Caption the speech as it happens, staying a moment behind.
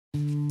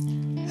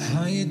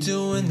How you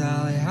doing,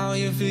 darling? How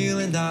you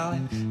feeling,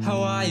 darling?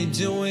 How are you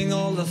doing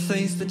all the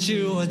things that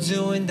you are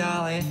doing,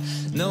 darling?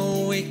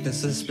 No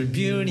weaknesses but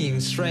beauty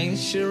and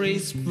strength. She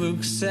reads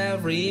books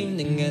every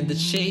evening and the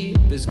shape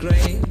is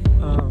great.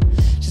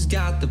 She's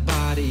got the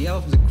body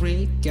of the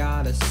Greek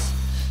goddess.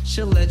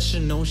 She'll let you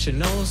know she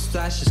knows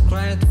that she's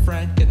quite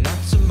frank and not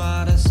too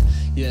modest.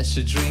 Yeah,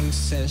 she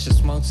drinks and she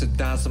smokes, it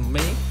doesn't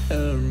make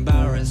her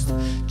embarrassed.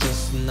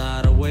 Just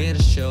another way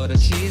to show that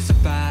she's the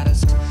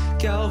baddest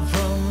girl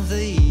from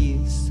the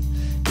east.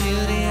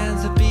 Beauty and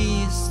the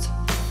beast,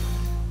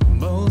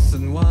 both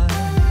in one.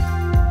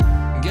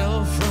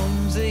 Girl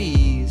from the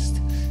east,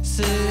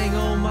 sitting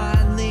on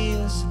my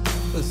knees.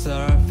 With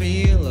her I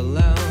feel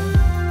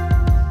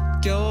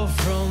alone. Girl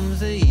from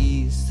the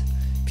east,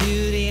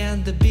 Beauty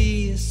and the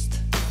Beast,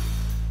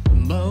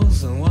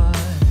 both in one.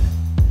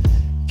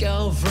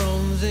 Girl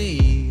from the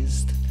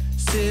east,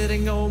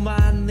 sitting on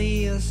my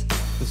knees.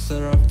 With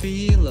her I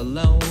feel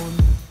alone.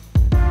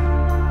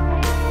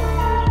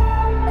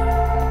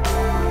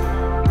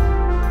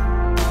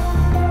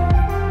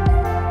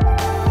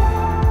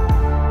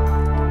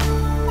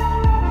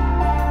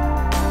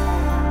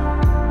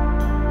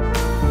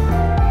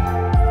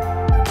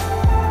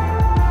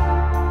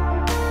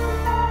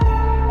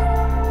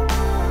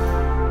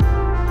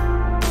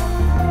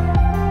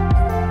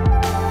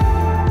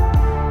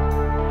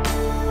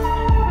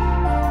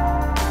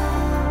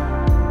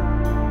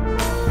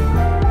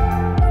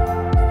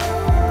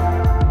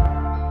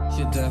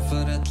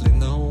 Definitely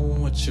know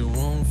what you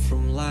want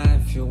from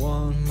life. You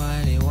want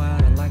mighty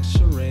wine and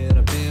luxury and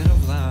a bit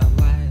of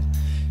limelight.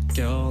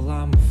 Girl,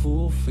 I'm a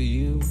fool for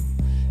you,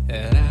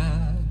 and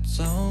I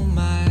don't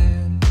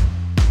mind.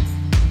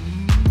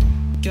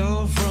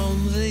 Girl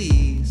from the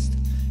east,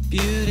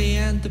 Beauty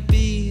and the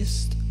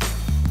Beast,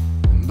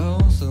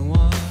 both in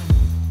one.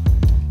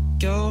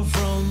 Girl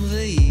from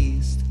the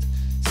east,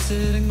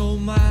 sitting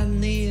on my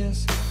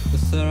knees.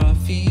 With her I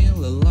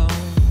feel alone.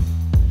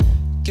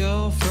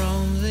 Girl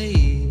from the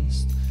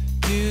east,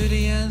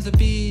 Beauty and the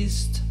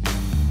Beast,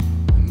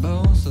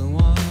 both in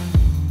one.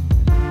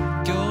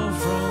 Girl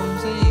from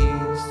the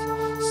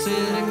east,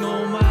 sitting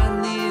on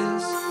my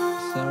knees.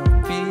 So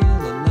I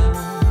feel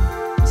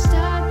alone.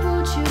 Stop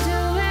what you're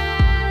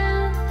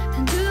doing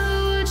and do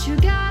what you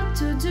got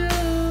to do.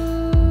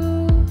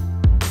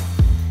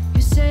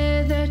 You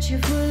say that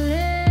you're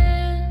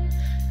pulling,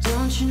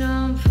 don't you know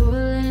I'm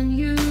pulling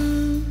you?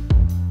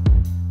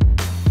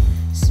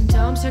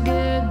 Sometimes I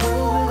get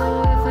bored with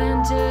all your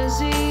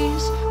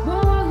fantasies.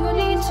 Boy, you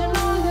need to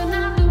know you're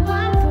not the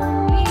one for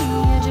me.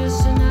 You're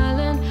just an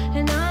island,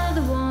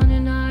 another one,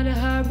 another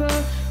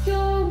harbor.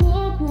 Your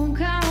walk won't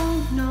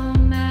count, no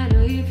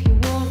matter if you're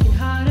walking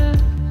harder.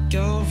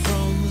 Girl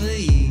from the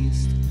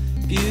east,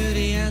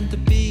 Beauty and the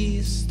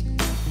Beast,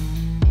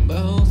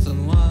 both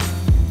in one.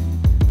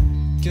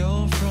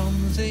 Girl from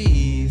the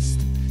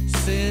east,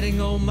 sitting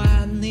on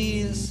my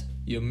knees.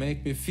 You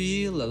make me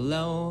feel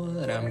alone,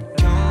 that I'm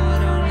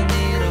caught on a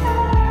needle.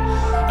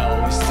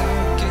 Always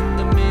time